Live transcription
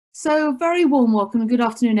So very warm welcome and good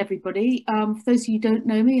afternoon, everybody. For those of you who don't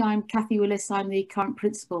know me, I'm Kathy Willis. I'm the current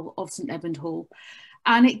principal of St Edmund Hall.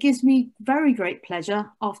 And it gives me very great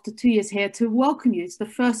pleasure after 2 years here to welcome you to the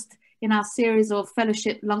first in our series of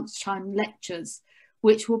fellowship lunchtime lectures,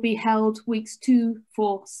 which will be held weeks 2,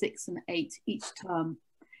 4, 6 and 8 each term.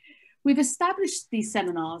 We've established these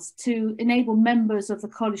seminars to enable members of the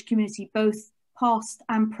college community, both past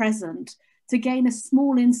and present, to gain a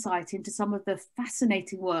small insight into some of the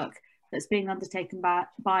fascinating work that's being undertaken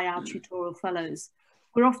by our tutorial fellows.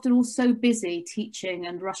 We're often all so busy teaching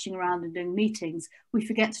and rushing around and doing meetings, we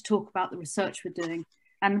forget to talk about the research we're doing.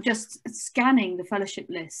 And just scanning the fellowship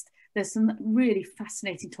list, there's some really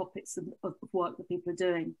fascinating topics of work that people are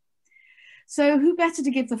doing. So who better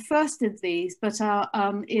to give the first of these but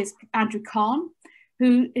is Andrew Kahn,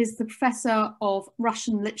 who is the Professor of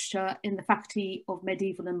Russian Literature in the Faculty of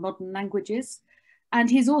Medieval and Modern Languages. And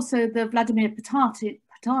he's also the Vladimir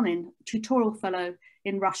Potanin Tutorial Fellow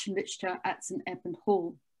in Russian Literature at St Edmund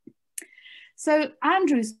Hall. So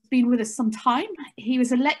Andrew's been with us some time. He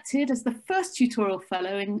was elected as the first Tutorial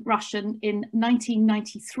Fellow in Russian in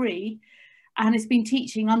 1993 and has been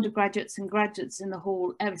teaching undergraduates and graduates in the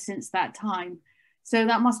Hall ever since that time. So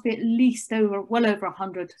that must be at least well over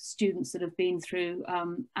 100 students that have been through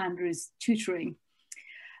Andrew's tutoring.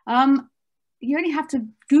 You only have to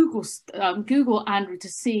Google Andrew to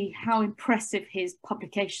see how impressive his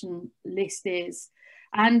publication list is.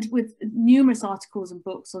 And with numerous articles and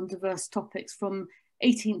books on diverse topics from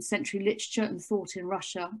 18th century literature and thought in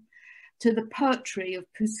Russia to the poetry of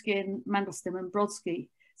Pushkin, Mandelstam and Brodsky.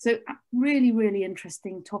 So really, really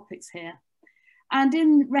interesting topics here. And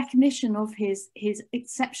in recognition of his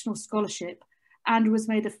exceptional scholarship, Andrew was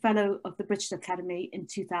made a Fellow of the British Academy in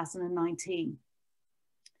 2019.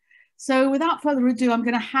 So without further ado, I'm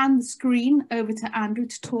going to hand the screen over to Andrew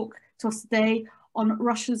to talk to us today on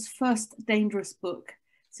Russia's first dangerous book.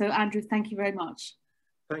 So Andrew, thank you very much.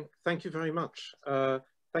 Thank you very much.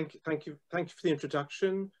 Thank you for the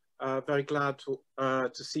introduction. Very glad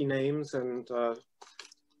to see names and to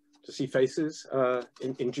see faces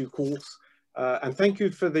in due course. And thank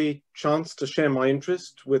you for the chance to share my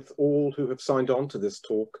interest with all who have signed on to this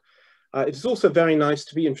talk. It is also very nice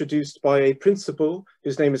to be introduced by a principal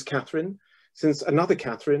whose name is Catherine, since another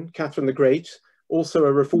Catherine, Catherine the Great, also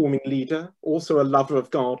a reforming leader, also a lover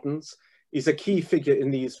of gardens, is a key figure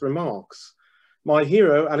in these remarks. My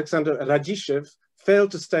hero, Alexander Radishchev,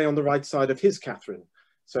 failed to stay on the right side of his Catherine,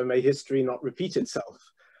 so may history not repeat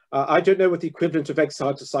itself. I don't know what the equivalent of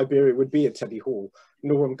exile to Siberia would be at Teddy Hall.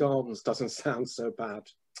 Norham Gardens doesn't sound so bad.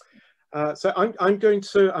 So I'm going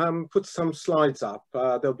to put some slides up.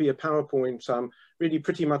 There'll be a PowerPoint really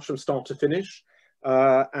pretty much from start to finish.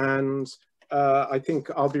 And I think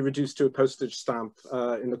I'll be reduced to a postage stamp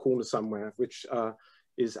in the corner somewhere, which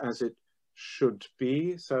is as it should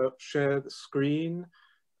be. So share the screen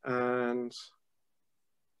and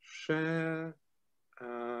share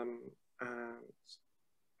and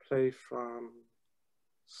play from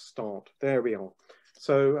start. There we are.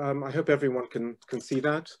 So I hope everyone can see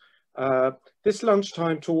that. This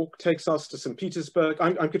lunchtime talk takes us to St. Petersburg.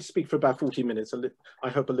 I'm going to speak for about 40 minutes, I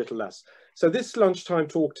hope a little less. So this lunchtime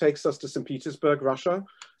talk takes us to St. Petersburg, Russia,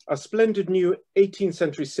 a splendid new 18th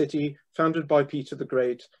century city founded by Peter the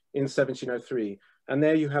Great in 1703. And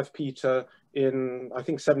there you have Peter in, I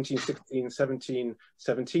think, 1716,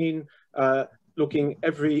 1717, looking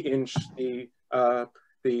every inch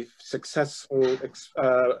the successful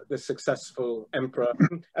emperor.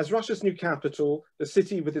 As Russia's new capital, the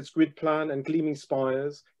city with its grid plan and gleaming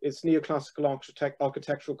spires, its neoclassical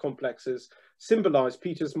architectural complexes, symbolize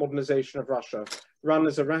Peter's modernization of Russia, run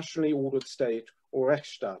as a rationally ordered state, or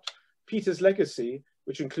Rechtsstaat. Peter's legacy,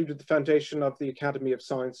 which included the foundation of the Academy of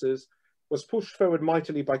Sciences, was pushed forward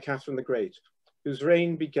mightily by Catherine the Great, whose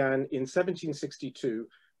reign began in 1762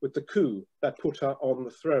 with the coup that put her on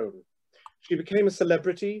the throne. She became a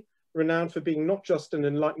celebrity, renowned for being not just an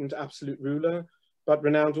enlightened absolute ruler, but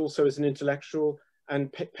renowned also as an intellectual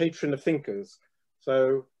and patron of thinkers.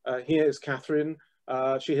 So here is Catherine.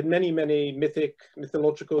 She had many, many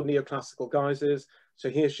mythological, neoclassical guises. So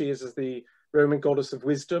here she is as the Roman goddess of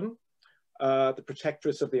wisdom, the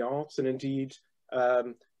protectress of the arts, and indeed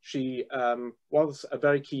she was a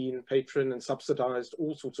very keen patron and subsidized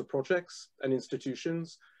all sorts of projects and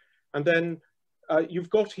institutions. And then you've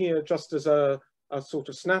got here, just as a sort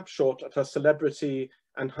of snapshot of her celebrity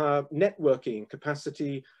and her networking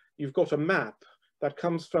capacity, you've got a map that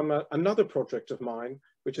comes from another project of mine,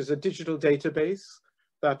 which is a digital database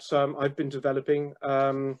that I've been developing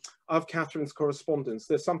of Catherine's correspondence.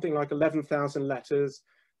 There's something like 11,000 letters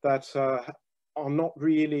that are not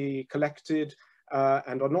really collected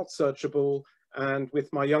and are not searchable. And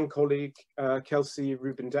with my young colleague, Kelsey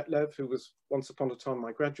Rubin-Detlev, who was once upon a time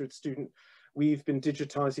my graduate student, we've been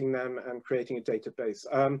digitizing them and creating a database.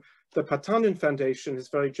 The Potanin Foundation has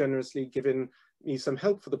very generously given me some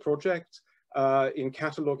help for the project in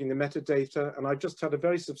cataloging the metadata. And I've just had a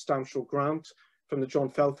very substantial grant from the John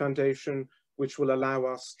Fell Foundation, which will allow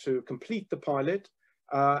us to complete the pilot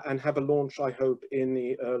and have a launch, I hope, in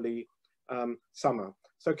the early summer.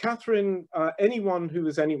 So Catherine, anyone who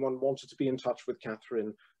is anyone wanted to be in touch with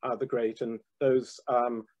Catherine the Great, and those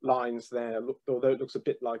lines there, although it looks a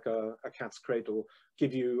bit like a cat's cradle,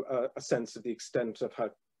 give you a sense of the extent of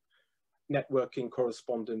her networking,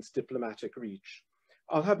 correspondence, diplomatic reach.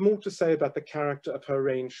 I'll have more to say about the character of her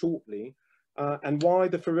reign shortly, and why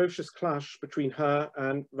the ferocious clash between her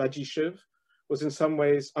and Radishchev was in some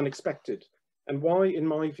ways unexpected, and why, in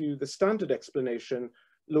my view, the standard explanation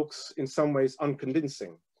looks in some ways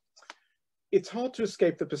unconvincing. It's hard to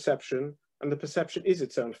escape the perception, and the perception is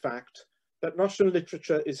its own fact, that Russian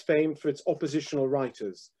literature is famed for its oppositional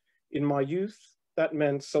writers. In my youth, that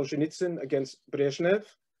meant Solzhenitsyn against Brezhnev,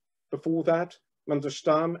 before that,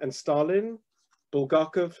 Mandelstam and Stalin,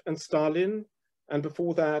 Bulgakov and Stalin, and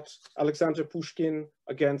before that, Alexander Pushkin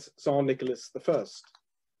against Tsar Nicholas I.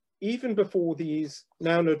 Even before these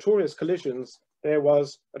now notorious collisions, there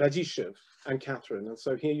was Radishchev and Catherine. And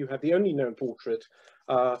so here you have the only known portrait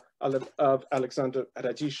of Alexander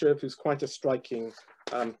Radishchev, who's quite a striking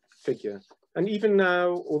figure. And even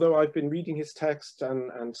now, although I've been reading his text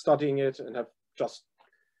and studying it and have just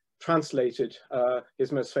translated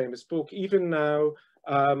his most famous book, even now,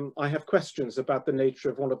 I have questions about the nature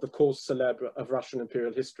of one of the causes célèbres of Russian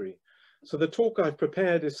imperial history. So the talk I've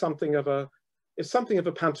prepared is something of a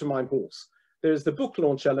pantomime horse. There's the book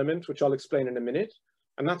launch element, which I'll explain in a minute,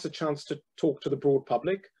 and that's a chance to talk to the broad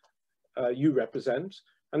public you represent.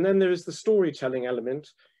 And then there is the storytelling element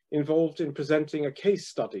involved in presenting a case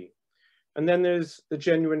study. And then there's the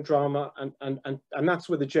genuine drama, and that's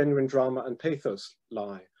where the genuine drama and pathos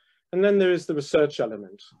lie. And then there is the research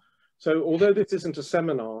element. So although this isn't a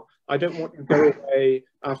seminar, I don't want you to go away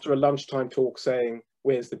after a lunchtime talk saying,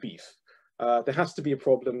 where's the beef? There has to be a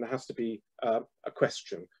problem, there has to be a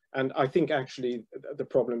question. And I think actually the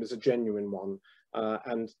problem is a genuine one.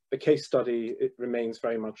 And the case study, it remains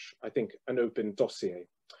very much, I think, an open dossier.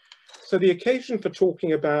 So the occasion for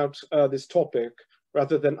talking about this topic,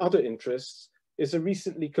 rather than other interests, is a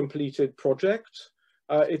recently completed project.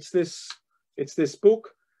 It's this book,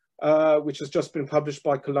 which has just been published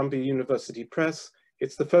by Columbia University Press.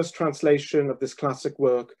 It's the first translation of this classic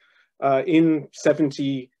work in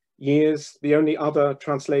 70 years. The only other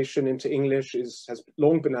translation into English has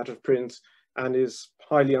long been out of print and is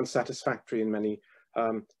highly unsatisfactory in many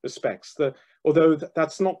respects. Although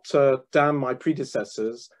that's not to damn my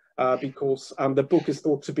predecessors, because the book is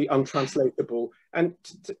thought to be untranslatable and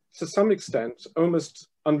to some extent almost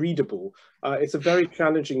unreadable. It's a very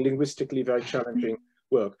challenging, linguistically very challenging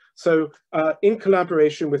work. So in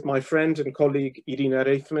collaboration with my friend and colleague Irina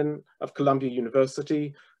Reifman of Columbia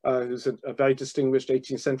University, who's a very distinguished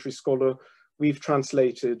 18th century scholar, we've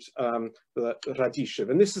translated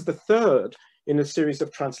Radishchev. And this is the third in a series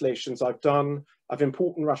of translations I've done of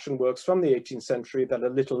important Russian works from the 18th century that are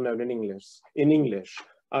little known in English.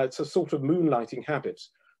 It's a sort of moonlighting habit.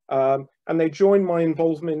 And they join my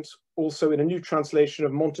involvement also in a new translation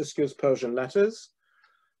of Montesquieu's Persian Letters.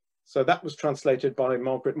 So that was translated by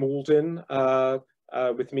Margaret Maldin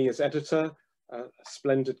with me as editor, a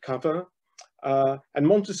splendid cover. And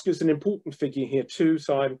Montesquieu is an important figure here too.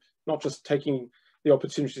 So I'm not just taking the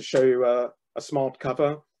opportunity to show you a smart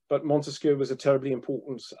cover, but Montesquieu was a terribly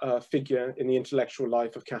important figure in the intellectual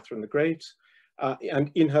life of Catherine the Great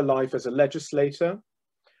and in her life as a legislator.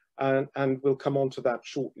 And we'll come on to that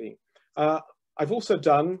shortly. I've also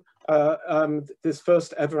done this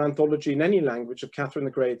first ever anthology in any language of Catherine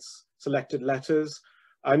the Great's selected letters.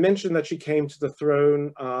 I mentioned that she came to the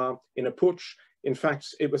throne in a putsch. In fact,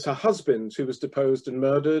 it was her husband who was deposed and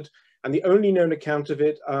murdered. And the only known account of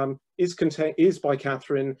it is by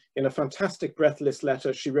Catherine in a fantastic breathless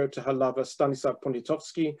letter she wrote to her lover, Stanisław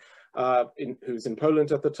Poniatowski, who's in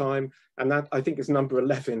Poland at the time. And that, I think, is number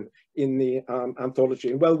 11 in the anthology,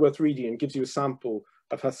 and well worth reading, and gives you a sample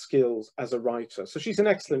of her skills as a writer. So she's an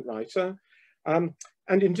excellent writer. And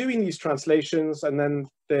in doing these translations, and then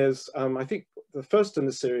there's, I think, the first in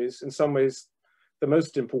the series, in some ways, the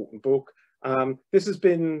most important book. This has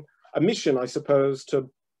been a mission, I suppose, to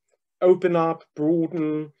open up,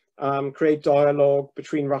 broaden, create dialogue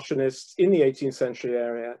between Russianists in the 18th century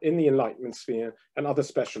area, in the Enlightenment sphere, and other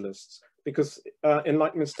specialists, because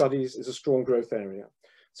Enlightenment studies is a strong growth area.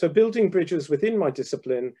 So building bridges within my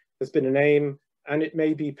discipline has been an aim and it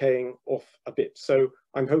may be paying off a bit. So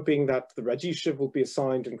I'm hoping that the Radishchev will be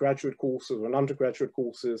assigned in graduate courses or in undergraduate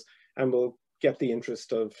courses, and will get the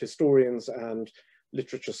interest of historians and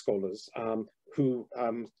literature scholars who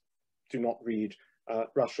do not read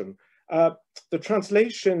Russian. The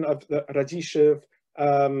translation of the Radishchev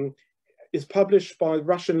is published by the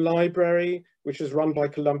Russian Library, which is run by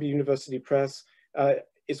Columbia University Press.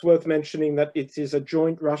 It's worth mentioning that it is a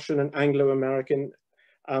joint Russian and Anglo-American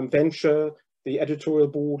venture. The editorial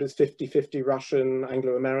board is 50-50 Russian,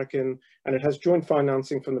 Anglo-American, and it has joint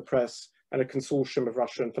financing from the press and a consortium of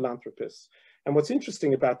Russian philanthropists. And what's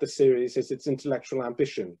interesting about the series is its intellectual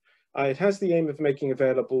ambition. It has the aim of making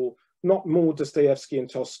available not more Dostoevsky and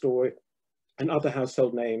Tolstoy and other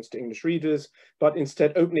household names to English readers, but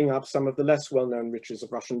instead opening up some of the less well-known riches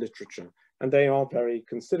of Russian literature, and they are very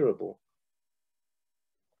considerable.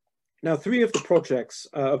 Now, three of the projects,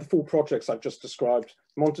 of the four projects I've just described,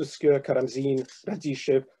 Montesquieu, Karamzin,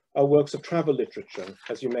 Radishchev, are works of travel literature,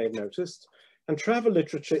 as you may have noticed. And travel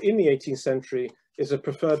literature in the 18th century is a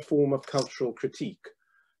preferred form of cultural critique.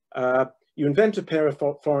 You invent a pair of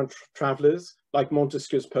foreign travelers, like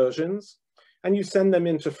Montesquieu's Persians, and you send them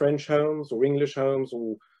into French homes or English homes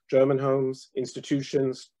or German homes,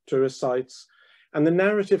 institutions, tourist sites, and the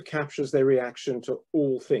narrative captures their reaction to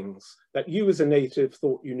all things that you as a native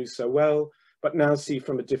thought you knew so well, but now see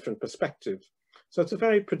from a different perspective. So it's a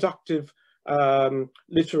very productive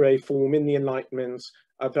literary form in the Enlightenment,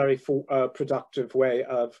 a very productive way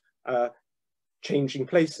of changing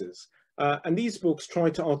places. And these books try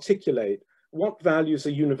to articulate what values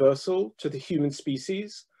are universal to the human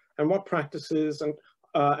species and what practices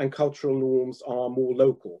and cultural norms are more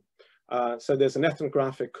local. So there's an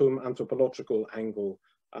ethnographic cum anthropological angle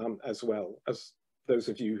as well, as those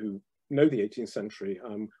of you who know the 18th century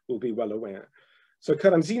will be well aware. So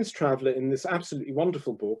Karamzin's traveler in this absolutely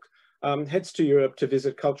wonderful book heads to Europe to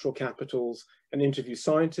visit cultural capitals and interview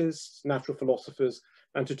scientists, natural philosophers,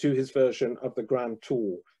 and to do his version of the Grand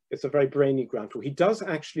Tour. It's a very brainy Grand Tour.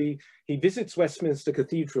 He visits Westminster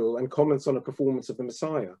Cathedral and comments on a performance of the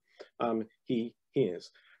Messiah he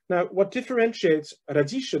hears. Now, what differentiates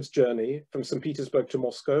Radishchev's journey from St. Petersburg to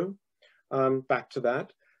Moscow, back to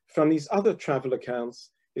that, from these other travel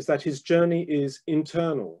accounts is that his journey is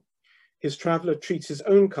internal. His traveler treats his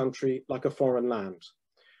own country like a foreign land.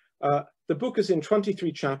 The book is in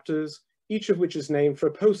 23 chapters, each of which is named for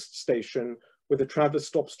a post station where the traveler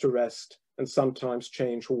stops to rest and sometimes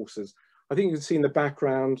change horses. I think you can see in the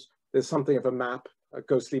background, there's something of a map, a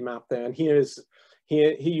ghostly map there. And here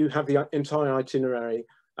you have the entire itinerary.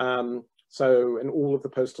 So in all of the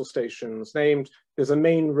postal stations named, there's a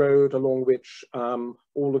main road along which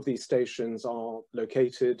all of these stations are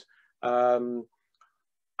located. I'm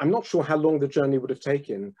not sure how long the journey would have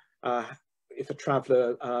taken if a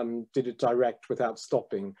traveler did it direct without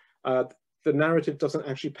stopping. The narrative doesn't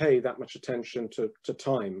actually pay that much attention to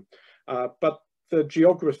time, but the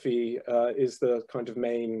geography is the kind of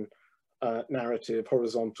main narrative,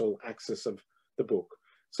 horizontal axis of the book.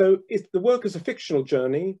 So the work is a fictional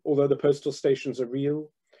journey, although the postal stations are real.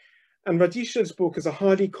 And Radishchev's book is a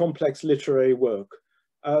highly complex literary work.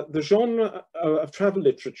 The genre of travel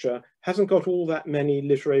literature hasn't got all that many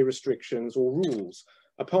literary restrictions or rules,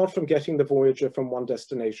 apart from getting the voyager from one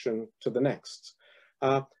destination to the next.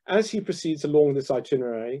 As he proceeds along this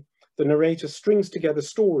itinerary, the narrator strings together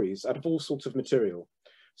stories out of all sorts of material.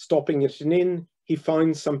 Stopping at an inn, he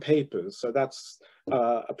finds some papers. So that's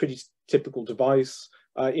a pretty typical device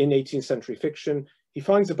in 18th century fiction. He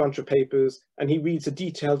finds a bunch of papers and he reads a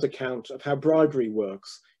detailed account of how bribery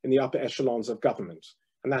works in the upper echelons of government.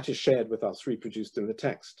 And that is shared with us, reproduced in the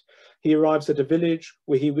text. He arrives at a village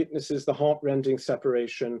where he witnesses the heart-rending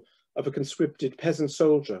separation of a conscripted peasant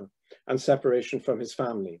soldier and separation from his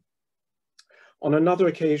family. On another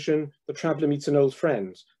occasion, the traveller meets an old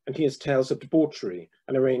friend and hears tales of debauchery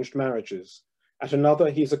and arranged marriages. At another,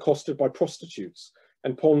 he is accosted by prostitutes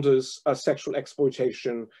and ponders sexual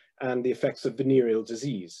exploitation and the effects of venereal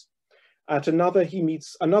disease. At another, he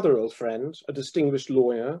meets another old friend, a distinguished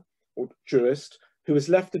lawyer or jurist, who has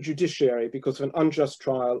left the judiciary because of an unjust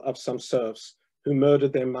trial of some serfs who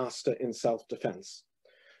murdered their master in self-defense.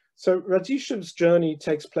 So Radishchev's journey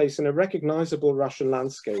takes place in a recognizable Russian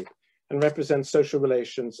landscape and represents social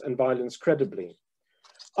relations and violence credibly.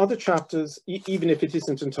 Other chapters, even if it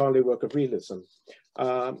isn't entirely a work of realism,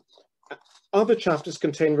 other chapters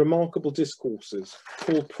contain remarkable discourses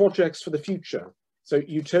called projects for the future, so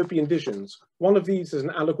utopian visions. One of these is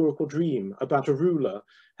an allegorical dream about a ruler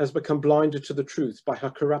has become blinded to the truth by her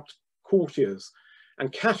corrupt courtiers,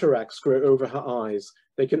 and cataracts grow over her eyes.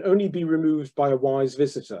 They can only be removed by a wise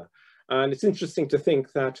visitor. And it's interesting to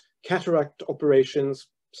think that cataract operations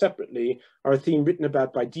separately are a theme written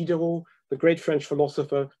about by Diderot, the great French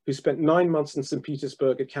philosopher who spent 9 months in St.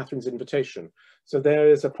 Petersburg at Catherine's invitation. So there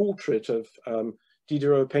is a portrait of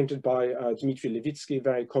Diderot painted by Dmitry Levitsky,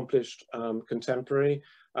 very accomplished contemporary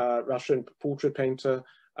Russian portrait painter,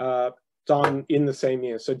 done in the same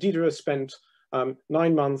year. So Diderot spent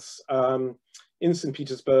 9 months in St.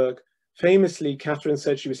 Petersburg. Famously, Catherine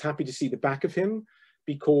said she was happy to see the back of him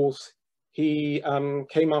because he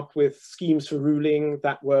came up with schemes for ruling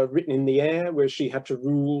that were written in the air, where she had to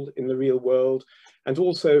rule in the real world. And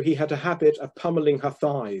also he had a habit of pummeling her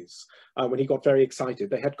thighs when he got very excited.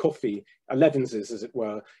 They had coffee, Levinses as it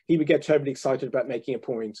were. He would get terribly excited about making a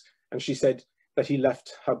point, and she said that he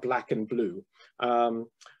left her black and blue.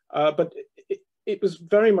 But it was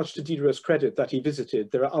very much to Diderot's credit that he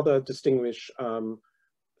visited. There are other distinguished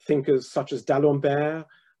thinkers such as d'Alembert,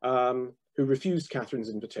 who refused Catherine's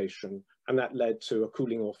invitation, and that led to a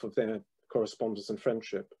cooling off of their correspondence and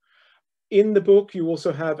friendship. In the book, you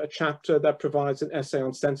also have a chapter that provides an essay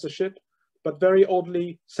on censorship, but very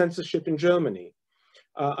oddly, censorship in Germany.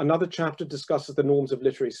 Another chapter discusses the norms of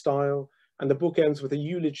literary style, and the book ends with a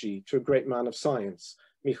eulogy to a great man of science,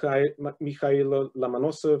 Mikhail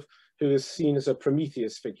Lomonosov, who is seen as a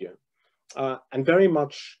Prometheus figure, and very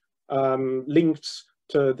much linked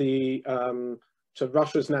to to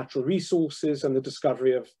Russia's natural resources and the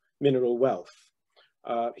discovery of mineral wealth.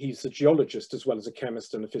 He's a geologist as well as a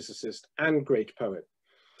chemist and a physicist and great poet.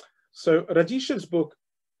 So Radishchev's book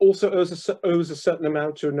also owes a certain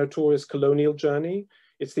amount to a notorious colonial journey.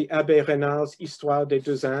 It's the Abbé Renard's Histoire des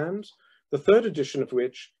Deux Indes, the third edition of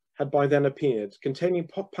which had by then appeared, containing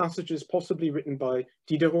passages possibly written by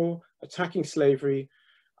Diderot, attacking slavery,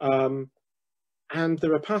 and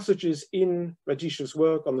there are passages in Radishchev's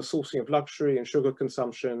work on the sourcing of luxury and sugar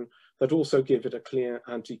consumption that also give it a clear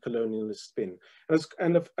anti-colonialist spin.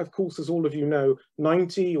 And of course, as all of you know,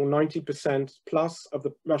 90 or 90% plus of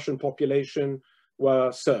the Russian population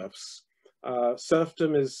were serfs.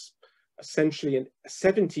 Serfdom is essentially a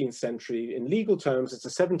 17th century, in legal terms, it's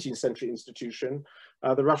a 17th century institution.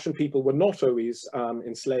 The Russian people were not always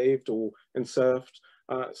enslaved or enserfed,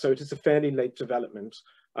 so it is a fairly late development,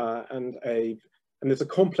 and there's a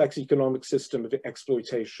complex economic system of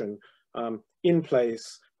exploitation in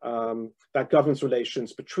place that governs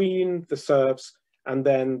relations between the serfs and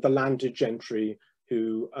then the landed gentry,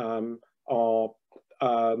 who are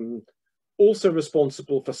also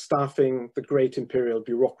responsible for staffing the great imperial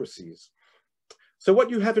bureaucracies. So what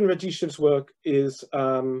you have in Radishchev's work is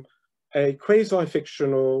a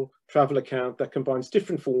quasi-fictional travel account that combines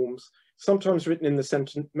different forms, sometimes written in the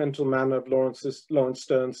sentimental manner of Lawrence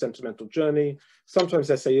Sterne's Sentimental Journey, sometimes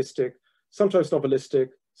essayistic, sometimes novelistic,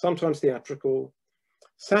 sometimes theatrical.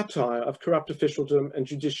 Satire of corrupt officialdom and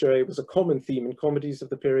judiciary was a common theme in comedies of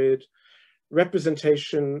the period.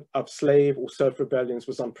 Representation of slave or serf rebellions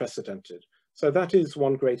was unprecedented. So that is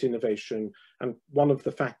one great innovation and one of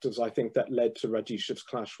the factors, I think, that led to Radishchev's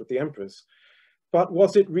clash with the Empress. But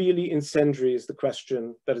was it really incendiary is the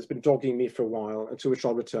question that has been dogging me for a while, and to which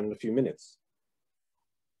I'll return in a few minutes.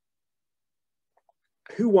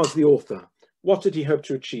 Who was the author? What did he hope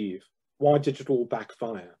to achieve? Why did it all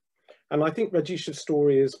backfire? And I think Radishchev's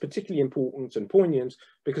story is particularly important and poignant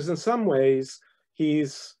because in some ways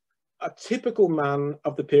he's a typical man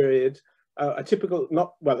of the period, a typical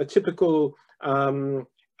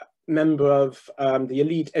member of the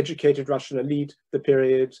elite, educated Russian elite, the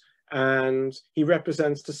period, and he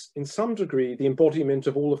represents, in some degree, the embodiment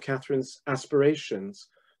of all of Catherine's aspirations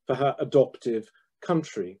for her adoptive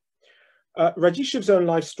country. Radishchev's own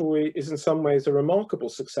life story is in some ways a remarkable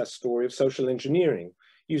success story of social engineering,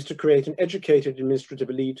 used to create an educated administrative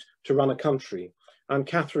elite to run a country. And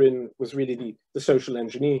Catherine was really the social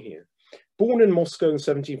engineer here. Born in Moscow in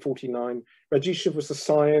 1749, Radishchev was the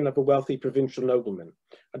scion of a wealthy provincial nobleman,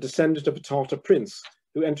 a descendant of a Tatar prince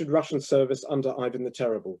who entered Russian service under Ivan the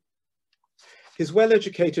Terrible. His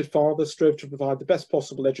well-educated father strove to provide the best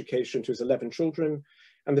possible education to his 11 children,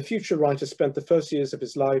 and the future writer spent the first years of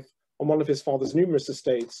his life on one of his father's numerous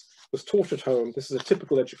estates, was taught at home. This is a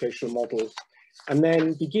typical educational model. And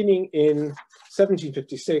then beginning in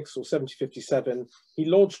 1756 or 1757, he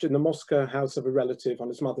lodged in the Moscow house of a relative on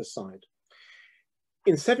his mother's side.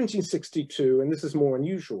 In 1762, and this is more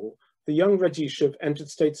unusual, the young Radishchev entered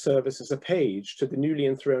state service as a page to the newly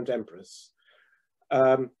enthroned empress.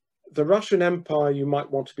 The Russian Empire, you might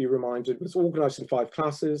want to be reminded, was organized in 5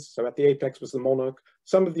 classes. So at the apex was the monarch,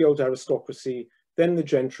 some of the old aristocracy, then the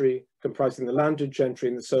gentry, comprising the landed gentry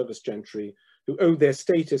and the service gentry, who owed their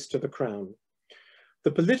status to the crown.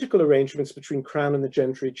 The political arrangements between crown and the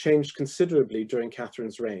gentry changed considerably during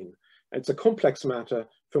Catherine's reign. It's a complex matter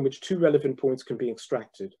from which two relevant points can be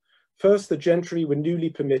extracted. First, the gentry were newly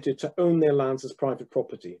permitted to own their lands as private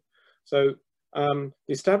property. So the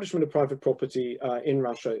establishment of private property in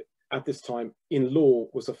Russia at this time in law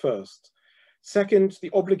was a first. Second,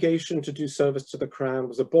 the obligation to do service to the crown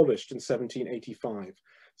was abolished in 1785,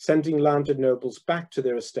 sending landed nobles back to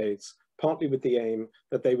their estates, partly with the aim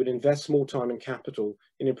that they would invest more time and capital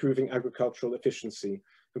in improving agricultural efficiency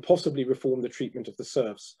and possibly reform the treatment of the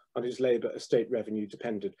serfs on whose labour estate revenue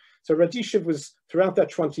depended. So Radishchev was, throughout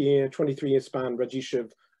that 23-year span,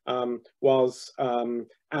 Radishchev was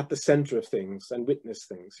at the centre of things and witnessed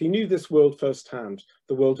things. He knew this world firsthand,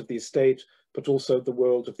 the world of the estate, but also the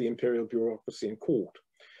world of the imperial bureaucracy and court.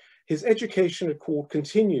 His education at court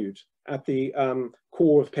continued at the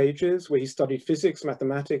Corps of Pages, where he studied physics,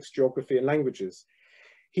 mathematics, geography, and languages.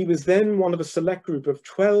 He was then one of a select group of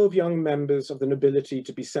 12 young members of the nobility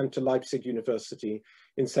to be sent to Leipzig University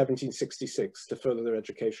in 1766 to further their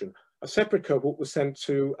education. A separate cohort was sent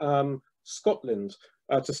to Scotland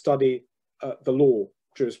to study the law,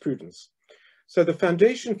 jurisprudence. So the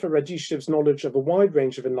foundation for Radishchev's knowledge of a wide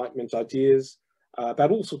range of Enlightenment ideas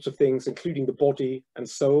about all sorts of things, including the body and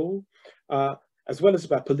soul, as well as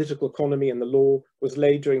about political economy and the law, was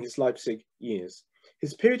laid during his Leipzig years.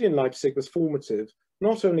 His period in Leipzig was formative,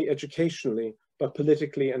 not only educationally, but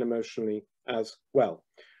politically and emotionally as well.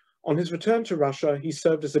 On his return to Russia, he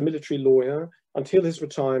served as a military lawyer until his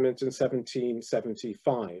retirement in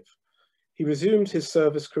 1775. He resumed his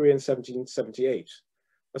service career in 1778.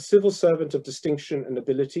 A civil servant of distinction and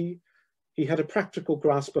ability, he had a practical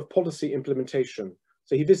grasp of policy implementation,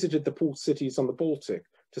 so he visited the port cities on the Baltic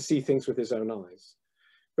to see things with his own eyes.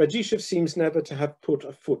 Radishchev seems never to have put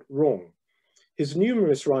a foot wrong. His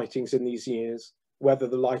numerous writings in these years, whether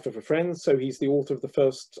The Life of a Friend, so he's the author of the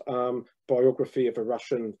first biography of a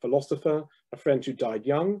Russian philosopher, a friend who died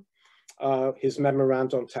young, his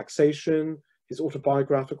memoranda on taxation, his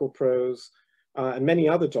autobiographical prose, and many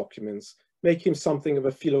other documents make him something of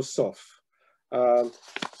a philosophe.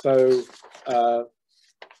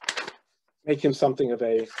 Make him something of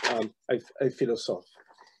a philosophe.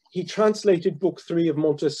 He translated Book 3 of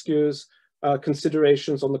Montesquieu's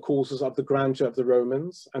Considerations on the Causes of the Grandeur of the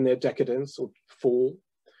Romans and their Decadence or Fall,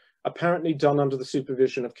 apparently done under the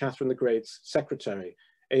supervision of Catherine the Great's secretary,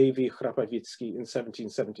 A.V. Hrapavitsky, in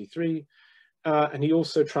 1773. And he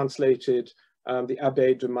also translated the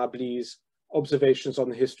Abbé de Mably's Observations on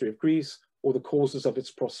the History of Greece, or the causes of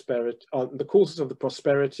its prosperity, the causes of the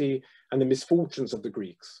prosperity and the misfortunes of the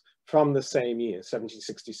Greeks, from the same year,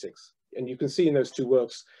 1766. And you can see in those two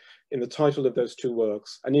works, in the title of those two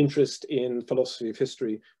works, an interest in philosophy of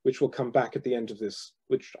history, which will come back at the end of this,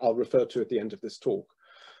 which I'll refer to at the end of this talk.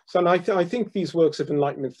 So and I think these works of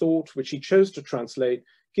Enlightenment thought, which he chose to translate,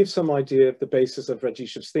 give some idea of the basis of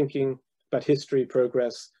Radishchev's thinking about history,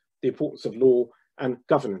 progress, the importance of law, and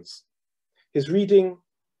governance. His reading,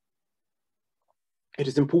 it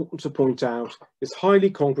is important to point out, is highly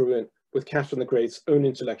congruent with Catherine the Great's own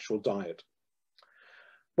intellectual diet.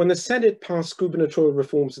 When the Senate passed gubernatorial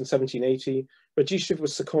reforms in 1780, Radishchev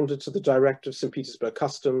was seconded to the director of St. Petersburg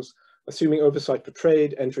Customs, assuming oversight for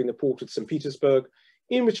trade, entering the port at St. Petersburg,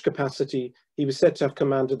 in which capacity he was said to have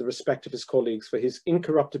commanded the respect of his colleagues for his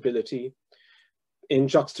incorruptibility in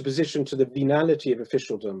juxtaposition to the venality of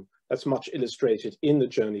officialdom, that's much illustrated in the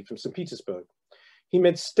journey from St. Petersburg. He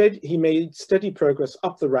made steady progress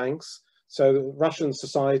up the ranks. So Russian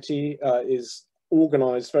society is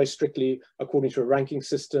organized very strictly according to a ranking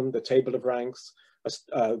system, the table of ranks.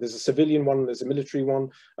 There's a civilian one, there's a military one,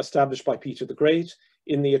 established by Peter the Great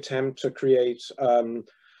in the attempt to create a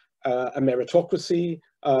meritocracy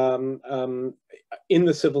in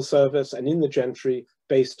the civil service and in the gentry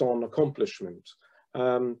based on accomplishment.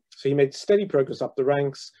 So he made steady progress up the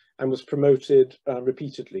ranks and was promoted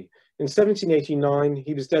repeatedly. In 1789,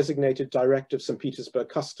 he was designated director of St. Petersburg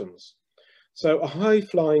Customs. So a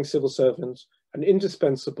high-flying civil servant, an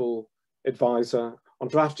indispensable advisor on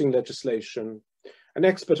drafting legislation, an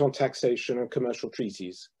expert on taxation and commercial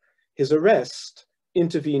treaties. His arrest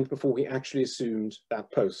intervened before he actually assumed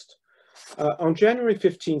that post. On January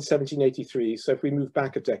 15, 1783, so if we move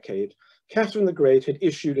back a decade, Catherine the Great had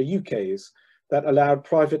issued a ukase that allowed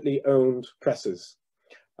privately owned presses.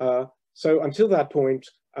 So until that point,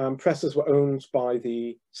 presses were owned by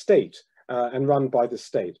the state and run by the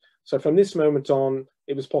state. So from this moment on,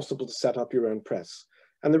 it was possible to set up your own press.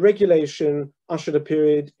 And the regulation ushered in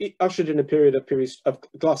a period of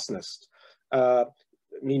glasnost,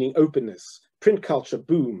 meaning openness. Print culture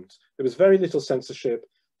boomed. There was very little censorship.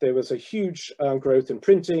 There was a huge growth in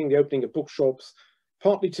printing, the opening of bookshops,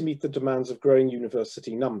 partly to meet the demands of growing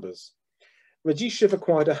university numbers. Radishchev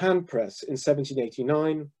acquired a hand press in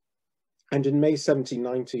 1789, and in May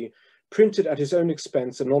 1790, printed at his own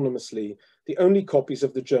expense anonymously the only copies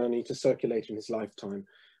of the journey to circulate in his lifetime.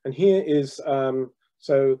 And here is,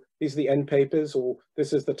 so these are the end papers, or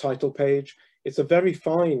this is the title page. It's a very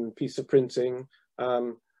fine piece of printing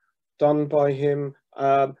done by him.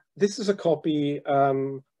 This is a copy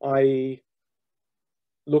I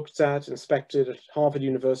looked at, inspected at Harvard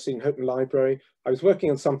University and Houghton Library. I was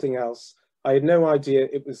working on something else. I had no idea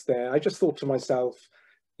it was there. I just thought to myself,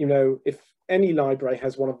 you know, if any library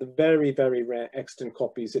has one of the very, very rare extant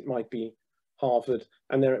copies, it might be Harvard.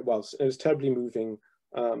 And there it was. It was terribly moving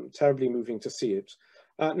to see it.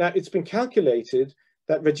 Now, it's been calculated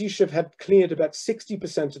that Radishchev had cleared about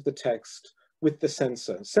 60% of the text with the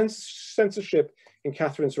censor. Censorship in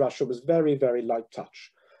Catherine's Russia was very, very light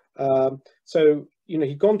touch. So, you know,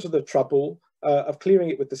 he'd gone to the trouble of clearing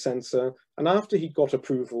it with the censor, and after he got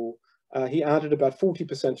approval, he added about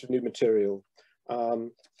 40% of new material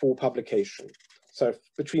for publication. So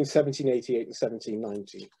between 1788 and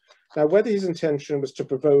 1790. Now, whether his intention was to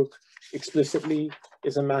provoke explicitly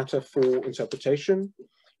is a matter for interpretation.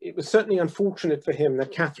 It was certainly unfortunate for him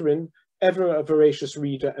that Catherine, ever a voracious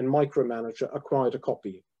reader and micromanager, acquired a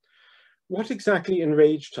copy. What exactly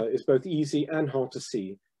enraged her is both easy and hard to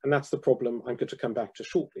see, and that's the problem I'm going to come back to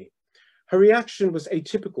shortly. Her reaction was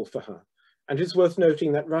atypical for her, and it is worth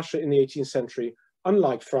noting that Russia in the 18th century,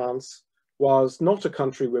 unlike France, was not a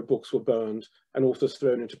country where books were burned and authors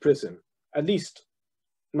thrown into prison, at least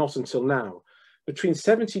not until now. Between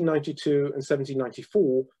 1792 and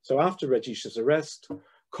 1794, so after Radishchev's arrest,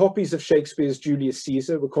 copies of Shakespeare's Julius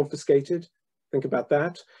Caesar were confiscated, think about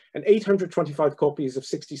that, and 825 copies of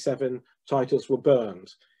 67 titles were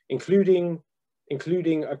burned, including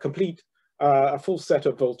a full set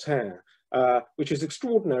of Voltaire, which is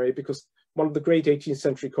extraordinary because one of the great 18th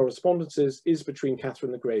century correspondences is between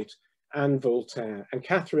Catherine the Great and Voltaire. And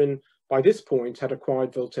Catherine, by this point, had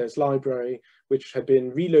acquired Voltaire's library, which had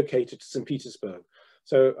been relocated to St. Petersburg.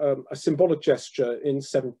 So a symbolic gesture in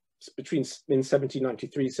 1793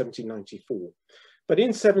 and 1794. But in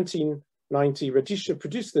 1790, Radishchev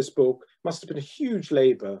produced this book. Must have been a huge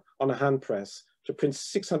labor on a hand press to print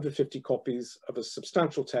 650 copies of a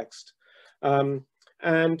substantial text.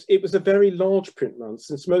 And it was a very large print run,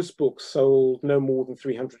 since most books sold no more than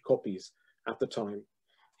 300 copies at the time.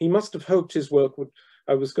 He must have hoped his work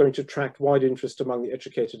was going to attract wide interest among the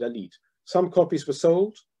educated elite. Some copies were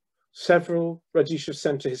sold, several Radishchev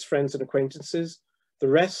sent to his friends and acquaintances. The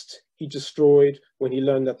rest he destroyed when he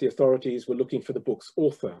learned that the authorities were looking for the book's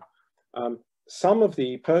author. Some of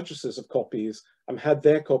the purchasers of copies had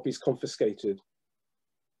their copies confiscated,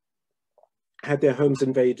 had their homes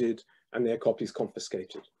invaded, and their copies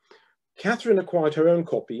confiscated. Catherine acquired her own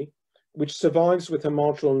copy, which survives with her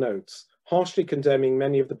marginal notes, harshly condemning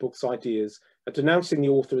many of the book's ideas and denouncing the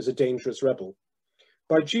author as a dangerous rebel.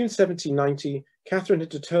 By June 1790, Catherine had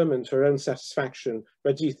determined her own satisfaction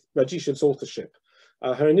Radishchev's authorship.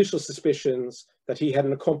 Her initial suspicions that he had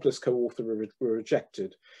an accomplice co-author were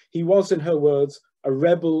rejected. He was, in her words, a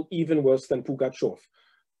rebel even worse than Pugachev.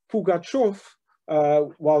 Pugachev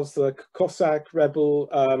was the Cossack rebel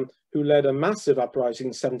who led a massive uprising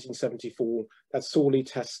in 1774 that sorely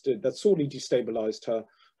destabilized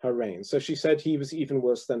her reign. So she said he was even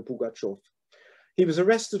worse than Pugachev. He was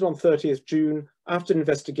arrested on 30th June after an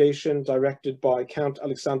investigation directed by Count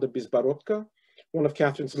Alexander Bizborodka, one of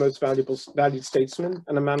Catherine's most valued statesmen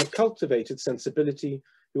and a man of cultivated sensibility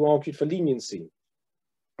who argued for leniency.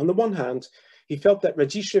 On the one hand, he felt that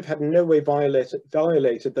Radishchev had in no way violated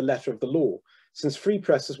the letter of the law, since free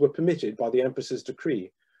presses were permitted by the Empress's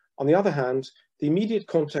decree. On the other hand, the immediate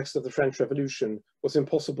context of the French Revolution was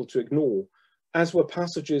impossible to ignore, as were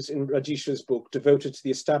passages in Radishchev's book devoted to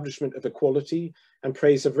the establishment of equality and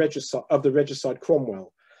praise of the regicide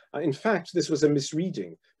Cromwell. In fact, this was a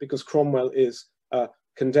misreading because Cromwell is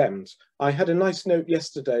condemned. I had a nice note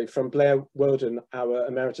yesterday from Blair Worden, our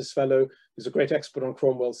emeritus fellow, who's a great expert on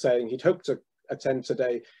Cromwell, saying he'd hoped to attend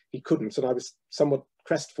today, he couldn't, and I was somewhat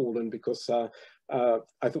crestfallen because I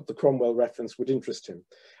thought the Cromwell reference would interest him.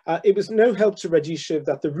 It was no help to Radishchev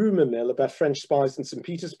that the rumor mill about French spies in St.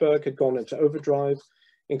 Petersburg had gone into overdrive,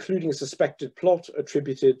 including a suspected plot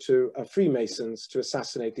attributed to Freemasons to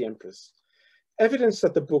assassinate the Empress. Evidence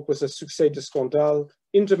that the book was a succès de scandale,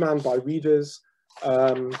 in demand by readers,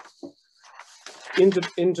 the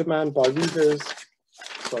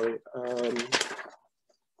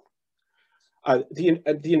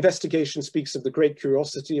investigation speaks of the great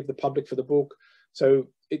curiosity of the public for the book. So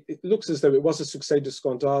it looks as though it was a succès de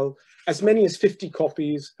scandale. As many as 50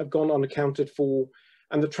 copies have gone unaccounted for,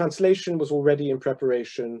 and the translation was already in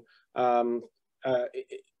preparation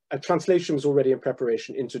a translation was already in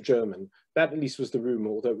preparation into German. That at least was the rumor,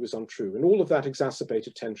 although it was untrue. And all of that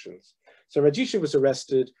exacerbated tensions. So Radishchev was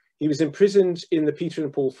arrested. He was imprisoned in the Peter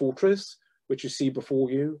and Paul fortress, which you see before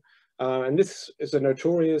you. And this is a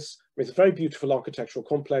notorious, it's a very beautiful architectural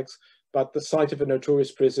complex, but the site of a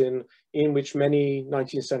notorious prison in which many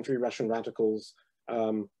 19th century Russian radicals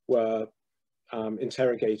were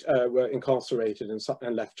incarcerated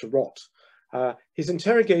and left to rot. His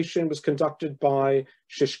interrogation was conducted by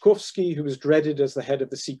Shishkovsky, who was dreaded as the head of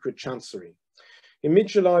the secret chancery. In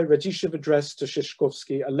mid-July, Radishchev addressed to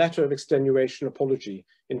Shishkovsky a letter of extenuation apology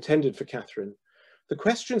intended for Catherine. The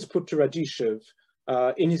questions put to Radishchev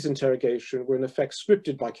in his interrogation were in effect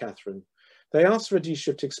scripted by Catherine. They asked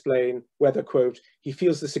Radishchev to explain whether, quote, he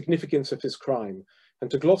feels the significance of his crime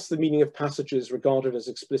and to gloss the meaning of passages regarded as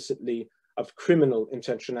explicitly of criminal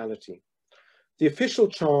intentionality. The official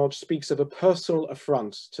charge speaks of a personal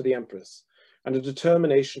affront to the Empress and a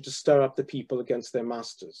determination to stir up the people against their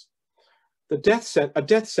masters. A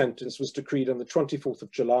death sentence was decreed on the 24th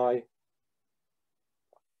of July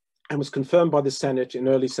and was confirmed by the Senate in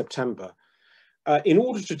early September. In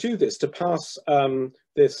order to do this, to pass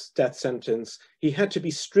this death sentence, he had to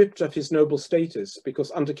be stripped of his noble status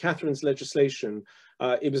because under Catherine's legislation,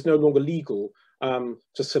 it was no longer legal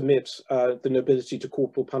to submit the nobility to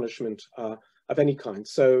corporal punishment of any kind.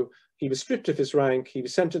 So he was stripped of his rank, he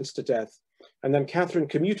was sentenced to death, and then Catherine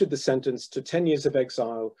commuted the sentence to 10 years of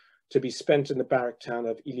exile to be spent in the barrack town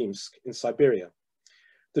of Ilimsk in Siberia.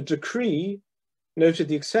 The decree noted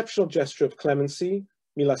the exceptional gesture of clemency,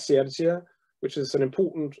 milosierdia, which is an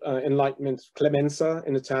important enlightenment, clemenza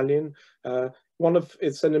in Italian.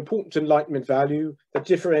 It's an important enlightenment value that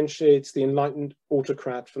differentiates the enlightened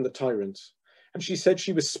autocrat from the tyrant. And she said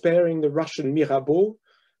she was sparing the Russian Mirabeau,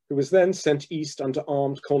 who was then sent east under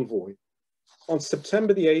armed convoy. On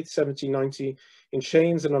September the 8th, 1790, in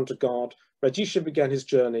chains and under guard, Radishchev began his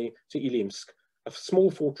journey to Ilimsk, a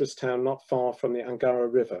small fortress town not far from the Angara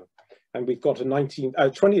River. And we've got a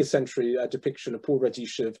 20th century depiction of poor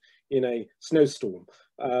Radishchev in a snowstorm.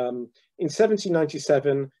 In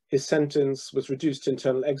 1797, his sentence was reduced to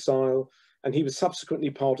internal exile, and he was subsequently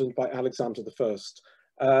pardoned by Alexander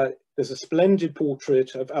I. There's a splendid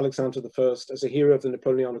portrait of Alexander I as a hero of the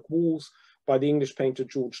Napoleonic Wars by the English painter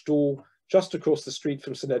George Daw, just across the street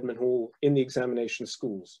from St Edmund Hall in the examination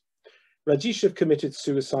schools. Radishchev committed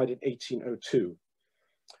suicide in 1802,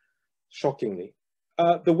 shockingly.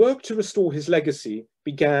 The work to restore his legacy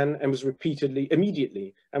began and was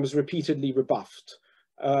immediately rebuffed.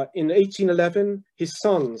 In 1811, his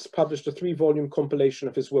sons published a 3-volume compilation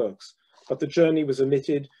of his works, but the journey was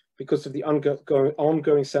omitted because of the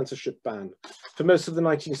ongoing censorship ban. For most of the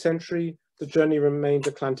 19th century, the journey remained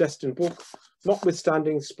a clandestine book,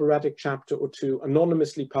 notwithstanding sporadic chapter or two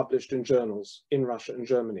anonymously published in journals in Russia and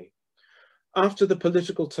Germany. After the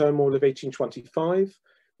political turmoil of 1825,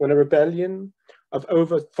 when a rebellion of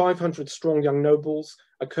over 500 strong young nobles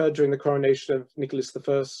occurred during the coronation of Nicholas I,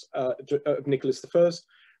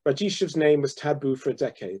 Radishchev's name was taboo for a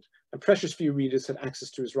decade, and precious few readers had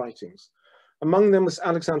access to his writings. Among them was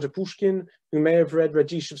Alexander Pushkin, who may have read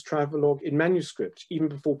Radishchev's travelogue in manuscript, even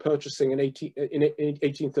before purchasing in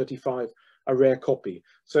 1835 a rare copy.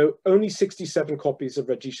 So only 67 copies of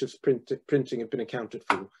Radishchev's printing have been accounted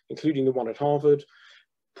for, including the one at Harvard.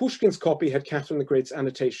 Pushkin's copy had Catherine the Great's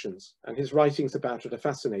annotations, and his writings about it are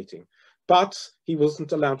fascinating. But he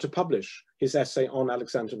wasn't allowed to publish his essay on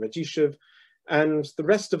Alexander Radishchev, and the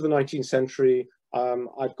rest of the 19th century,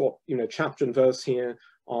 I've got chapter and verse here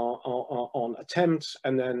on attempt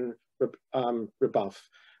and then rebuff.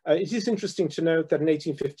 It is interesting to note that in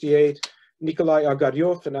 1858, Nikolai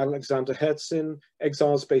Agaryov and Alexander Herzen,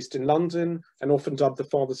 exiles based in London and often dubbed the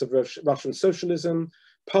fathers of Russian socialism,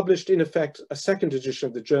 published in effect a second edition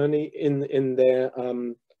of the journey in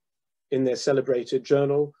their celebrated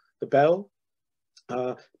journal, The Bell.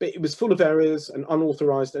 But it was full of errors and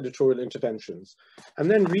unauthorized editorial interventions. And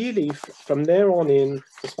then really from there on in,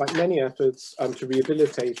 despite many efforts to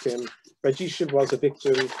rehabilitate him, Radishchev was a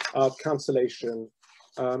victim of cancellation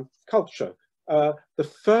culture. The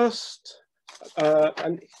first,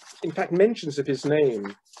 and in fact mentions of his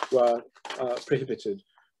name were prohibited.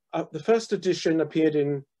 The first edition appeared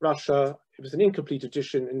in Russia. It was an incomplete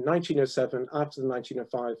edition in 1907 after the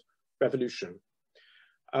 1905 revolution.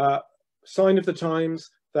 Sign of the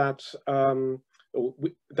times that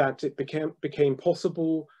that it became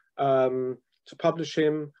possible to publish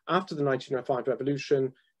him after the 1905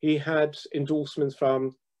 revolution. He had endorsements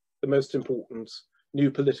from the most important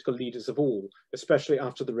new political leaders of all, especially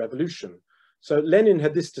after the revolution. So Lenin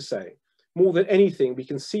had this to say: more than anything, we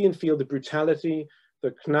can see and feel the brutality,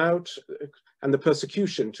 the knout and the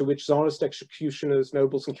persecution to which Tsarist executioners,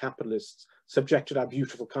 nobles and capitalists subjected our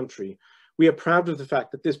beautiful country. We are proud of the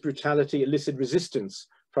fact that this brutality elicited resistance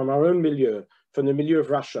from our own milieu, from the milieu of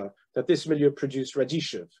Russia, that this milieu produced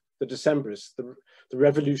Radishchev, the Decembrists, the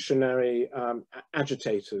revolutionary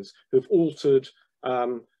agitators who have altered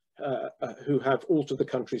the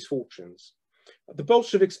country's fortunes. The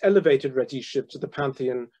Bolsheviks elevated Radishchev to the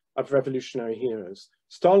pantheon of revolutionary heroes.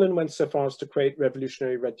 Stalin went so far as to create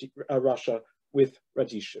revolutionary Russia with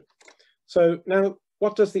Radishchev. So now,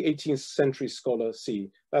 what does the 18th century scholar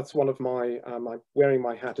see? That's one of my wearing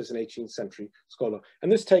my hat as an 18th century scholar.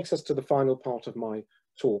 And this takes us to the final part of my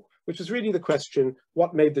talk, which is really the question,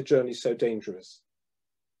 what made the journey so dangerous?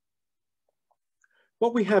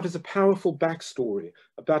 What we have is a powerful backstory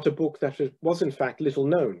about a book that was in fact little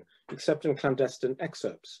known, except in clandestine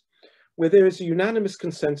excerpts. Where there is a unanimous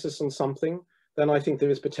consensus on something, then I think there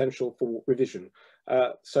is potential for revision.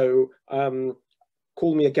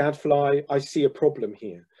 Call me a gadfly, I see a problem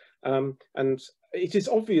here. And it is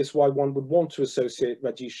obvious why one would want to associate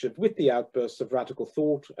Radishchev with the outbursts of radical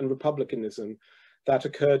thought and republicanism that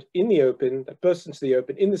occurred in the open, that burst into the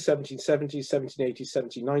open in the 1770s, 1780s,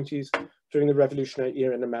 1790s, during the revolutionary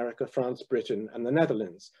era in America, France, Britain, and the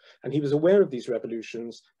Netherlands. And he was aware of these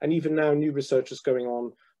revolutions, and even now new research is going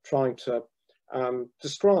on trying to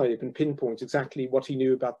describe and pinpoint exactly what he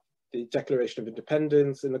knew about the Declaration of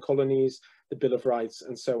Independence in the colonies, the Bill of Rights,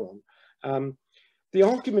 and so on. The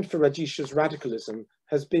argument for Radishchev's radicalism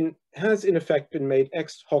has in effect been made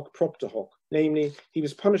ex hoc propter hoc, namely, he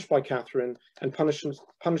was punished by Catherine, and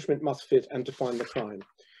punishment must fit and define the crime.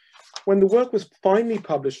 When the work was finally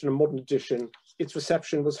published in a modern edition, its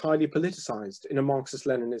reception was highly politicized in a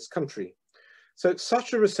Marxist-Leninist country. So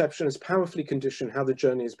such a reception has powerfully conditioned how the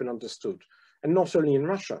journey has been understood, and not only in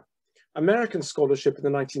Russia. American scholarship in the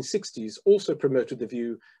 1960s also promoted the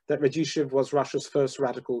view that Radishchev was Russia's first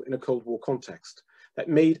radical in a Cold War context, that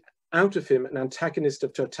made out of him an antagonist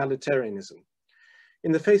of totalitarianism.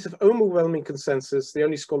 In the face of overwhelming consensus, the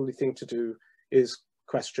only scholarly thing to do is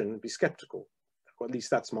question and be skeptical, or at least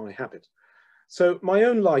that's my habit. So my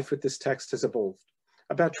own life with this text has evolved.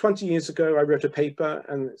 About 20 years ago, I wrote a paper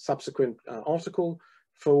and subsequent article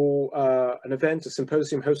for an event, a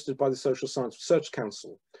symposium hosted by the Social Science Research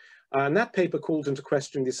Council. And that paper called into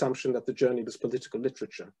question the assumption that the journey was political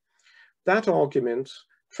literature. That argument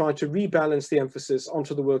tried to rebalance the emphasis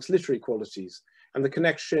onto the work's literary qualities and the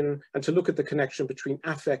connection, and to look at the connection between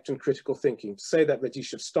affect and critical thinking, to say that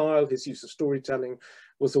Radishchev's style, his use of storytelling,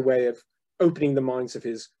 was a way of opening the minds of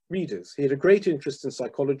his readers. He had a great interest in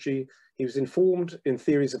psychology. He was informed in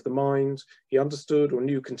theories of the mind. He understood or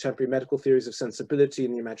knew contemporary medical theories of sensibility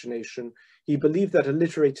and the imagination. He believed that a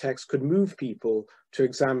literary text could move people to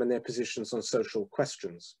examine their positions on social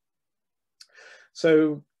questions.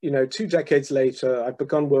 So, 2 decades later, I've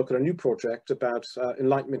begun work on a new project about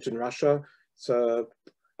enlightenment in Russia. It's a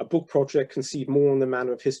book project conceived more in the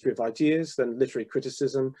manner of history of ideas than literary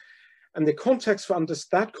criticism. And the context for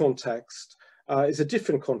that context is a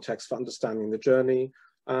different context for understanding the journey.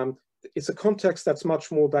 It's a context that's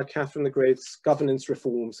much more about Catherine the Great's governance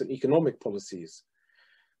reforms and economic policies.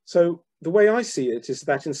 So the way I see it is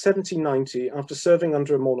that in 1790, after serving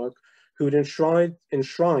under a monarch who had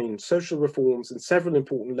enshrined social reforms in several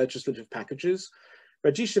important legislative packages,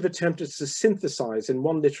 Radishchev attempted to synthesize in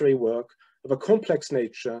one literary work of a complex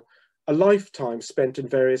nature a lifetime spent in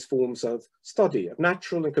various forms of study of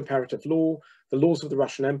natural and comparative law, the laws of the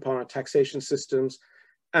Russian Empire, taxation systems,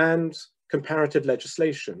 and comparative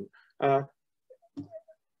legislation.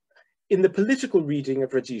 In the political reading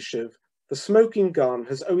of Radishchev, the smoking gun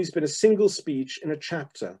has always been a single speech in a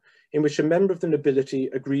chapter in which a member of the nobility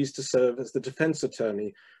agrees to serve as the defense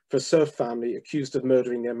attorney for a serf family accused of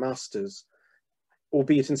murdering their masters,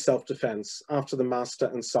 albeit in self-defense, after the master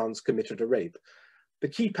and sons committed a rape. The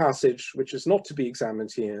key passage, which is not to be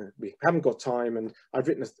examined here, we haven't got time, and I've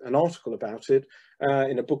written an article about it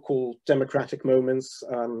in a book called Democratic Moments,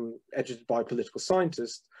 edited by a political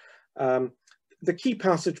scientist. The key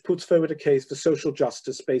passage puts forward a case for social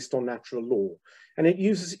justice based on natural law, and it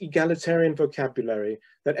uses egalitarian vocabulary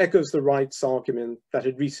that echoes the rights argument that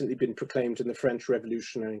had recently been proclaimed in the French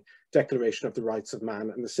Revolutionary Declaration of the Rights of Man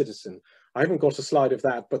and the Citizen. I haven't got a slide of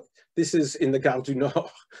that, but this is in the Gare du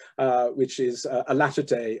Nord, which is a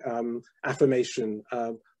latter-day affirmation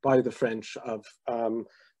by the French of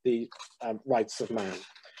the rights of man.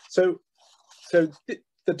 So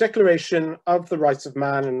the Declaration of the Rights of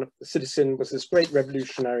Man and the Citizen was this great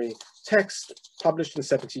revolutionary text published in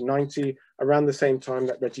 1790, around the same time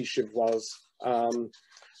that Radishchev was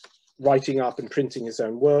writing up and printing his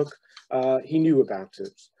own work. He knew about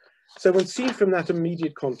it. So when seen from that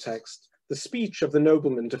immediate context, the speech of the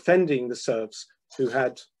nobleman defending the serfs who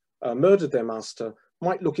had murdered their master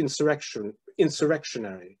might look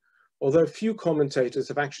insurrectionary, although few commentators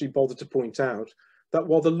have actually bothered to point out that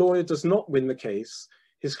while the lawyer does not win the case,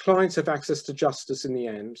 his clients have access to justice in the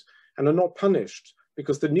end and are not punished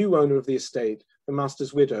because the new owner of the estate, the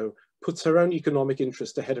master's widow, puts her own economic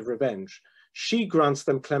interest ahead of revenge. She grants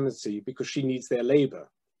them clemency because she needs their labor.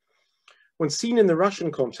 When seen in the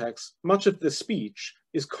Russian context, much of the speech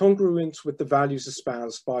is congruent with the values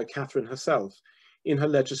espoused by Catherine herself in her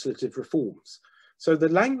legislative reforms. So the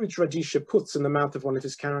language Radishchev puts in the mouth of one of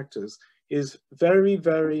his characters is very,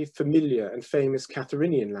 very familiar and famous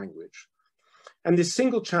Catherinian language. And this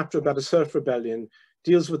single chapter about a serf rebellion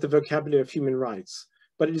deals with the vocabulary of human rights,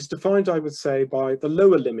 but it is defined, I would say, by the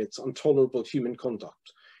lower limits on tolerable human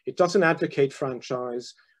conduct. It doesn't advocate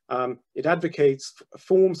franchise. It advocates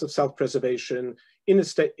forms of self-preservation in a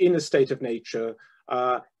state of nature.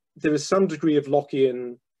 There is some degree of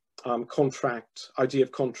Lockean idea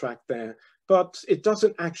of contract there, but it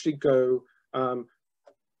doesn't actually go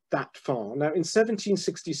that far. Now, in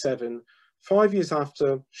 1767, 5 years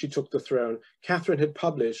after she took the throne, Catherine had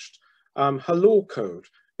published her law code.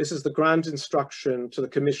 This is the grand instruction to the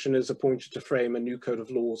commissioners appointed to frame a new code of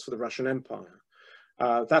laws for the Russian Empire.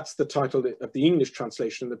 That's the title of the English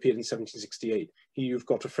translation that appeared in 1768. Here you've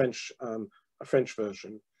got a French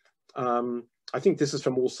version. I think this is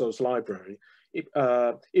from Alsow's library.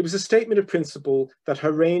 It was a statement of principle that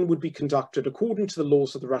her reign would be conducted according to the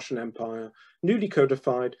laws of the Russian Empire, newly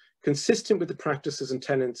codified, consistent with the practices and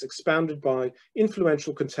tenets expounded by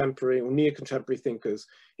influential contemporary or near-contemporary thinkers,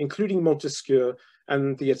 including Montesquieu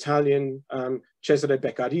and the Italian Cesare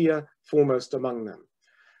Beccaria, foremost among them.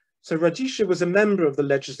 So Radishchev was a member of the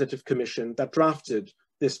Legislative Commission that drafted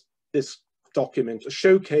this document, a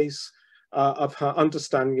showcase of her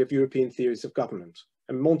understanding of European theories of government.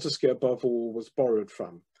 And Montesquieu, above all, was borrowed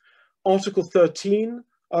from. Article 13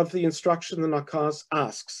 of the instruction, the Nakaz,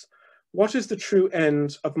 asks, what is the true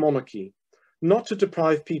end of monarchy? Not to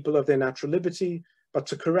deprive people of their natural liberty, but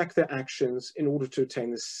to correct their actions in order to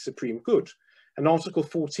attain the supreme good. And Article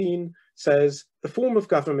 14 says, the form of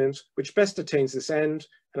government which best attains this end,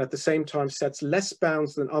 and at the same time sets less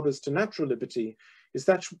bounds than others to natural liberty, is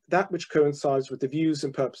that which coincides with the views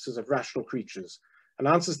and purposes of rational creatures, and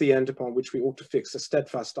answers the end upon which we ought to fix a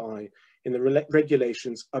steadfast eye in the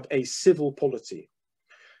regulations of a civil polity.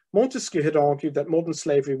 Montesquieu had argued that modern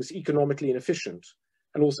slavery was economically inefficient,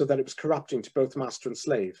 and also that it was corrupting to both master and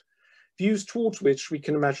slave, views towards which we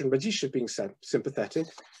can imagine Radishchev being sympathetic,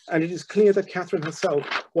 and it is clear that Catherine herself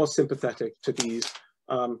was sympathetic to these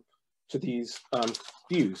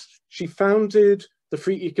views. She founded the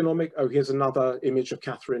free economic, oh, here's another image of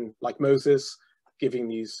Catherine like Moses giving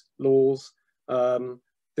these laws.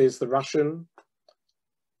 There's the Russian,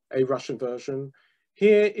 a Russian version.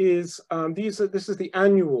 Here is, this is the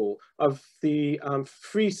annual of the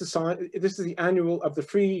Free Society, this is the annual of the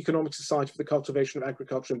Free Economic Society for the Cultivation of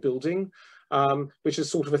Agriculture and Building, which is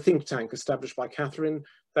sort of a think tank established by Catherine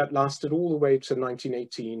that lasted all the way to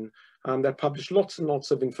 1918, that published lots and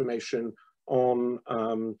lots of information on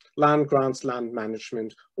land grants, land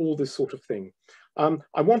management, all this sort of thing.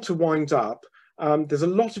 I want to wind up. There's a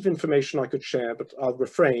lot of information I could share, but I'll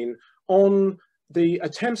refrain, on the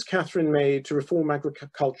attempts Catherine made to reform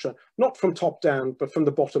agriculture, not from top down, but from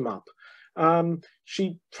the bottom up.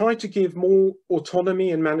 She tried to give more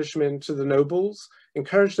autonomy and management to the nobles,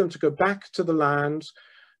 encourage them to go back to the land,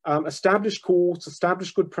 establish courts,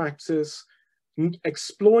 establish good practice,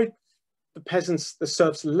 exploit the peasants, the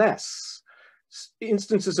serfs less.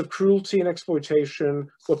 Instances of cruelty and exploitation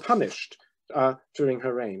were punished during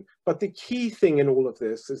her reign. But the key thing in all of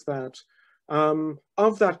this is that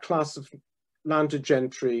of that class of landed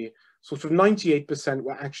gentry, sort of 98%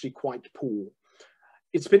 were actually quite poor.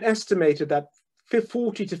 It's been estimated that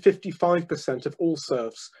 40 to 55% of all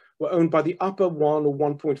serfs were owned by the upper 1 or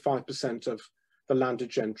 1.5% of the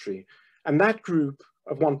landed gentry. And that group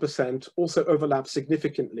of 1% also overlaps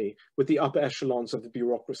significantly with the upper echelons of the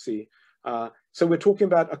bureaucracy. So we're talking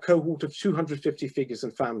about a cohort of 250 figures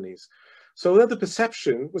and families. So although the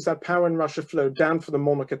perception was that power in Russia flowed down from the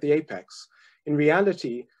monarch at the apex, in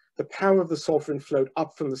reality, the power of the sovereign flowed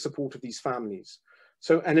up from the support of these families.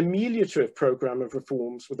 So an ameliorative program of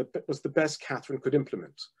reforms was the best Catherine could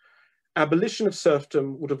implement. Abolition of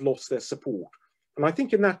serfdom would have lost their support. And I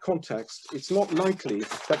think in that context, it's not likely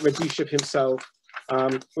that Radishchev himself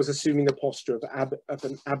was assuming the posture of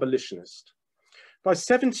an abolitionist. By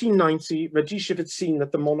 1790, Radishchev had seen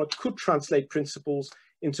that the monarch could translate principles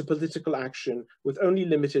into political action with only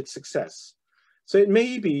limited success. So it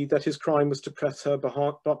may be that his crime was to press her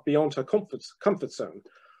beyond her comfort zone.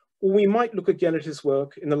 Or we might look again at his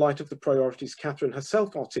work in the light of the priorities Catherine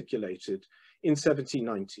herself articulated in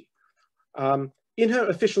 1790. In her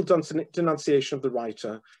official denunciation of the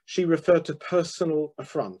writer, she referred to personal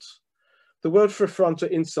affront. The word for affront or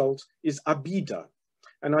insult is abida,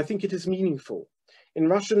 and I think it is meaningful. In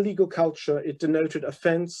Russian legal culture, it denoted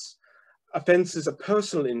offense. Offense is a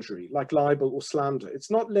personal injury, like libel or slander.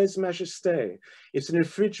 It's not lèse-majesté, it's an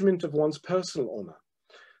infringement of one's personal honor.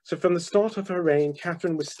 So from the start of her reign,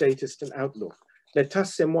 Catherine was statist in outlook. L'état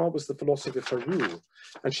c'est moi was the philosophy of her rule,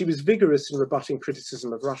 and she was vigorous in rebutting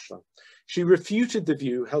criticism of Russia. She refuted the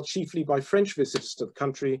view held chiefly by French visitors to the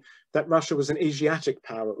country that Russia was an Asiatic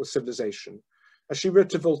power or civilization. As she wrote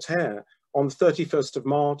to Voltaire on the 31st of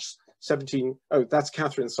March, that's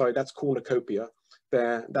Catherine, sorry, that's cornucopia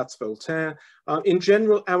there, that's Voltaire. In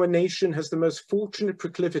general, our nation has the most fortunate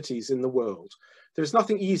proclivities in the world. There's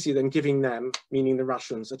nothing easier than giving them, meaning the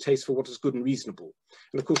Russians, a taste for what is good and reasonable.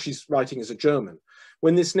 And of course, she's writing as a German.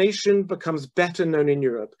 When this nation becomes better known in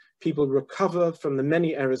Europe, people recover from the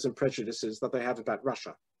many errors and prejudices that they have about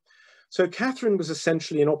Russia. So Catherine was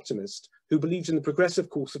essentially an optimist who believed in the progressive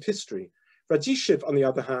course of history. Radishchev, on the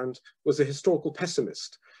other hand, was a historical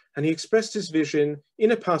pessimist, and he expressed his vision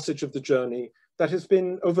in a passage of the journey that has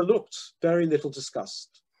been overlooked, very little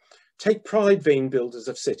discussed. Take pride, vain builders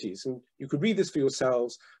of cities, and you could read this for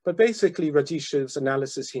yourselves, but basically Radishchev's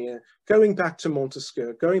analysis here, going back to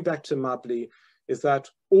Montesquieu, going back to Mably, is that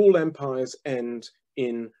all empires end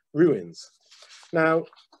in ruins. Now,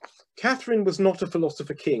 Catherine was not a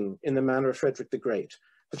philosopher king in the manner of Frederick the Great,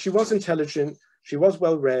 but she was intelligent, she was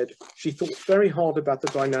well read, she thought very hard about the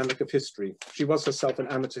dynamic of history. She was herself an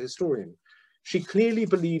amateur historian. She clearly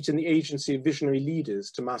believed in the agency of visionary leaders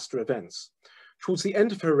to master events. Towards the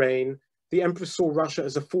end of her reign, the Empress saw Russia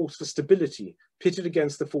as a force for stability, pitted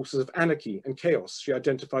against the forces of anarchy and chaos she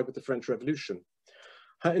identified with the French Revolution.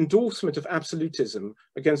 Her endorsement of absolutism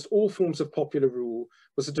against all forms of popular rule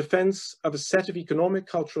was a defense of a set of economic,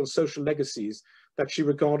 cultural, and social legacies that she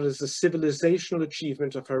regarded as the civilizational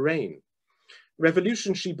achievement of her reign.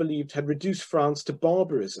 Revolution, she believed, had reduced France to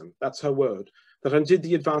barbarism, that's her word, that undid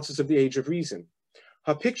the advances of the Age of Reason.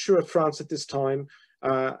 Her picture of France at this time,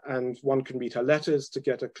 and one can read her letters to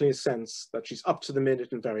get a clear sense that she's up to the minute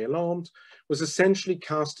and very alarmed, was essentially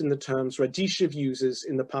cast in the terms Radishchev uses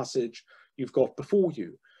in the passage you've got before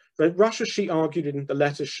you. Russia, she argued in the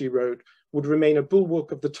letters she wrote, would remain a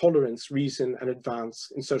bulwark of the tolerance, reason, and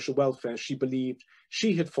advance in social welfare she believed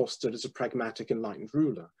she had fostered as a pragmatic, enlightened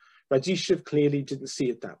ruler. Radishchev clearly didn't see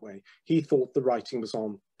it that way. He thought the writing was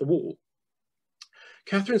on the wall.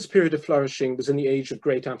 Catherine's period of flourishing was in the age of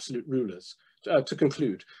great absolute rulers. To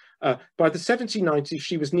conclude, by the 1790s,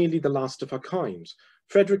 she was nearly the last of her kind.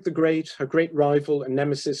 Frederick the Great, her great rival and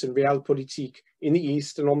nemesis in realpolitik in the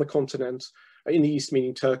East and on the continent, in the East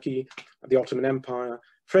meaning Turkey, the Ottoman Empire.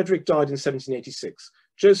 Frederick died in 1786.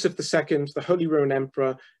 Joseph II, the Holy Roman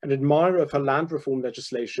Emperor, an admirer of her land reform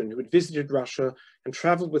legislation, who had visited Russia and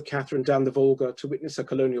traveled with Catherine down the Volga to witness her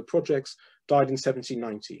colonial projects, died in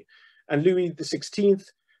 1790. And Louis XVI,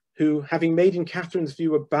 who, having made in Catherine's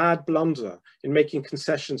view a bad blunder in making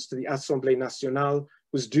concessions to the Assemblée Nationale,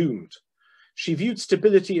 was doomed. She viewed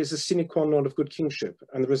stability as a sine qua non of good kingship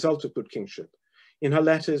and the result of good kingship. In her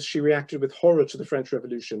letters, she reacted with horror to the French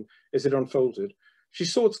Revolution as it unfolded. She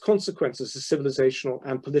saw its consequences as civilizational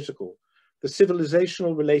and political. The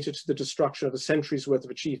civilizational related to the destruction of a century's worth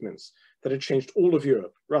of achievements that had changed all of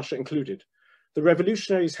Europe, Russia included. The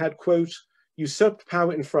revolutionaries had, quote, usurped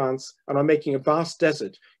power in France and are making a vast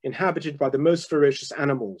desert inhabited by the most ferocious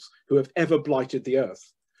animals who have ever blighted the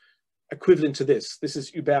earth. Equivalent to this is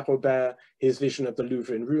Hubert Robert, his vision of the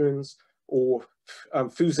Louvre in ruins, or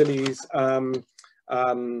Fuseli's,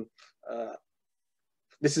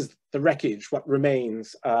 this is the wreckage, what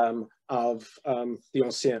remains of the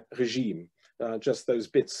Ancien Régime, just those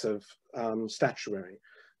bits of statuary.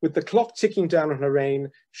 With the clock ticking down on her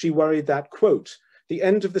reign, she worried that, quote, the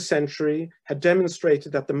end of the century had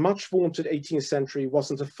demonstrated that the much vaunted 18th century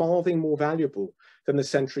wasn't a farthing more valuable than the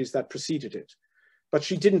centuries that preceded it. But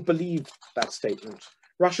she didn't believe that statement.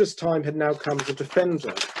 Russia's time had now come as a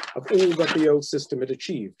defender of all that the old system had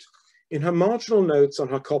achieved. In her marginal notes on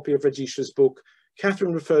her copy of Radishchev's book,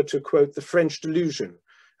 Catherine referred to, quote, the French delusion,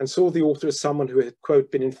 and saw the author as someone who had, quote,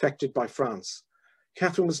 been infected by France.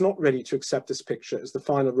 Catherine was not ready to accept this picture as the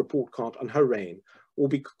final report card on her reign, or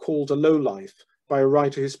be called a lowlife by a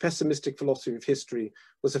writer whose pessimistic philosophy of history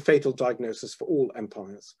was a fatal diagnosis for all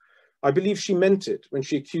empires. I believe she meant it when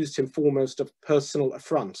she accused him foremost of personal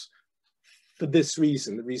affront for this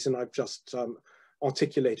reason, the reason I've just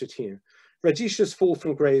articulated here. Radishchev's fall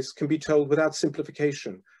from grace can be told without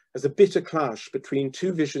simplification as a bitter clash between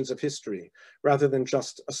two visions of history, rather than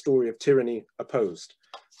just a story of tyranny opposed.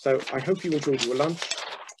 So I hope you enjoyed your lunch.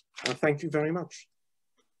 Thank you very much.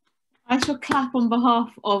 I shall clap on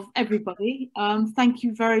behalf of everybody. Thank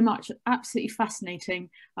you very much. Absolutely fascinating.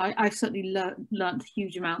 I've certainly learnt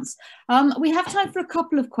huge amounts. We have time for a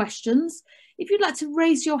couple of questions. If you'd like to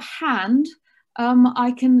raise your hand,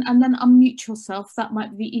 I can, and then unmute yourself. That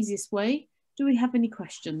might be the easiest way. Do we have any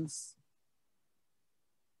questions?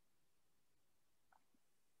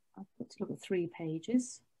 I've got to look at 3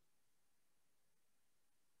 pages.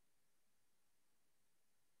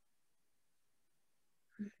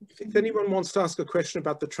 If anyone wants to ask a question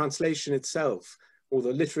about the translation itself or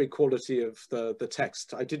the literary quality of the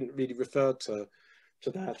text, I didn't really refer to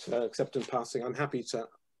that except in passing. I'm happy to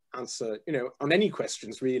answer, you know, on any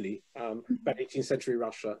questions really about 18th century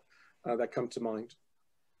Russia that come to mind.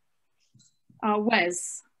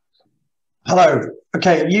 Wes. Hello.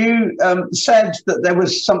 Okay, you said that there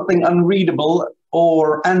was something unreadable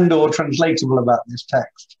or translatable about this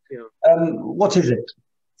text. Yeah. What is it?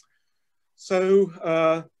 So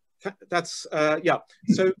that's yeah.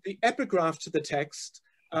 So the epigraph to the text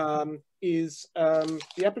is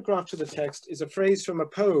a phrase from a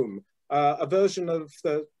poem, a version of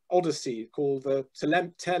the Odyssey called the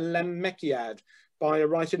Telemechiad by a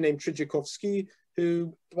writer named Tchaikovsky,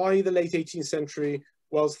 who by the late 18th century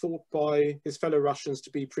was thought by his fellow Russians to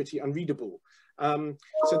be pretty unreadable.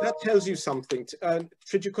 So that tells you something.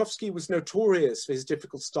 Tchaikovsky was notorious for his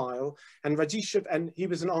difficult style, and Radishchev, and he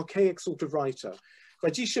was an archaic sort of writer.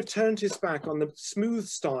 Radishchev turned his back on the smooth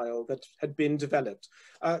style that had been developed.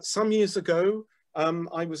 Some years ago,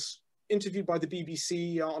 I was interviewed by the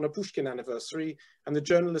BBC on a Pushkin anniversary, and the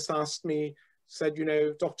journalist asked me, said, you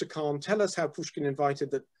know, Dr. Kahn, tell us how Pushkin invented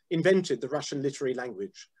the Russian literary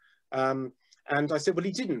language. And I said, well,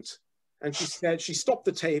 he didn't. And she said, she stopped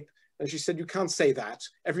the tape and she said, you can't say that.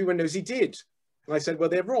 Everyone knows he did. And I said, well,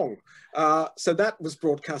 they're wrong. So that was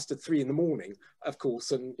broadcast at 3 in the morning, of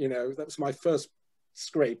course. And, you know, that was my first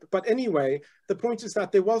scrape. But anyway, the point is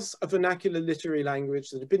that there was a vernacular literary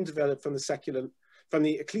language that had been developed from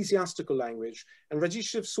the ecclesiastical language. And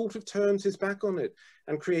Radishchev sort of turned his back on it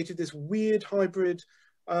and created this weird hybrid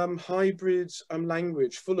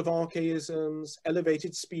language full of archaisms,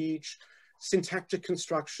 elevated speech, syntactic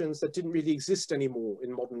constructions that didn't really exist anymore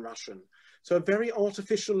in modern Russian. So a very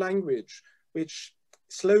artificial language which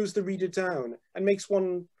slows the reader down and makes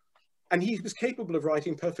one, and he was capable of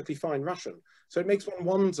writing perfectly fine Russian. So it makes one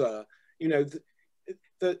wonder, you know,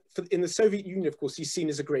 in the Soviet Union, of course, he's seen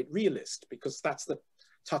as a great realist because that's the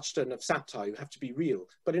touchstone of satire, you have to be real.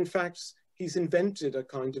 But in fact, he's invented a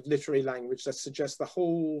kind of literary language that suggests the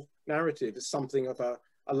whole narrative is something of a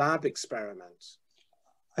lab experiment.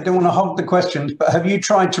 I don't want to hog the questions, but have you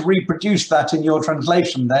tried to reproduce that in your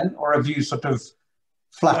translation then? Or have you sort of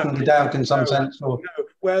flattened it out in some sense? Or? No.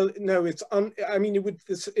 Well, no, it's, I mean,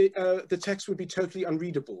 the text would be totally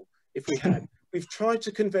unreadable if we had. We've tried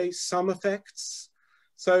to convey some effects.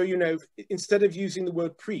 So, you know, instead of using the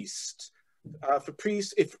word priest, for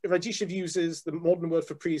priest, if Radishchev uses the modern word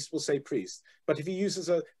for priest, we'll say priest. But if he uses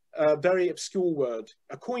a very obscure word,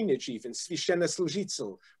 a coinage even, svishena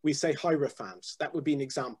sluzhitzel, we say hierophant. That would be an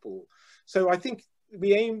example. So I think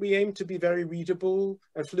we aim to be very readable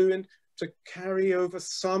and fluent, to carry over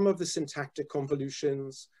some of the syntactic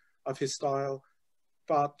convolutions of his style.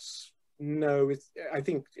 But no, I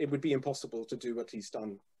think it would be impossible to do what he's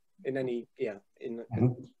done in any,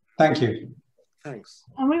 Thank you. Thanks.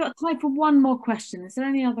 And we've got time for one more question. Is there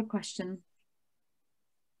any other question?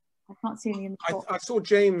 I can't see any in the box. I saw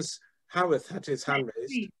James Howarth had his hand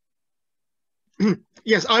raised.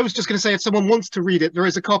 Yes, I was just going to say, if someone wants to read it, there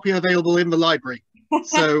is a copy available in the library.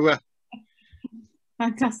 So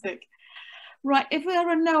fantastic. Right, if there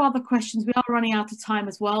are no other questions, we are running out of time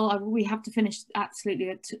as well. We have to finish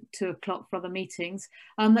absolutely at 2 o'clock for other meetings.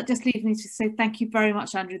 That just leaves me to say thank you very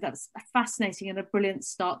much, Andrew. That's fascinating and a brilliant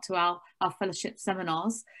start to our fellowship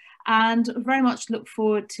seminars. And very much look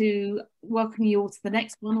forward to welcoming you all to the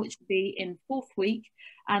next one, which will be in 4th week.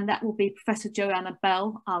 And that will be Professor Joanna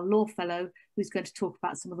Bell, our law fellow, who's going to talk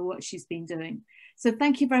about some of the work she's been doing. So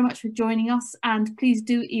thank you very much for joining us. And please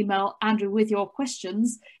do email Andrew with your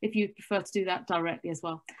questions if you prefer to do that directly as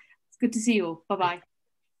well. It's good to see you all. Bye-bye.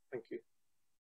 Thank you.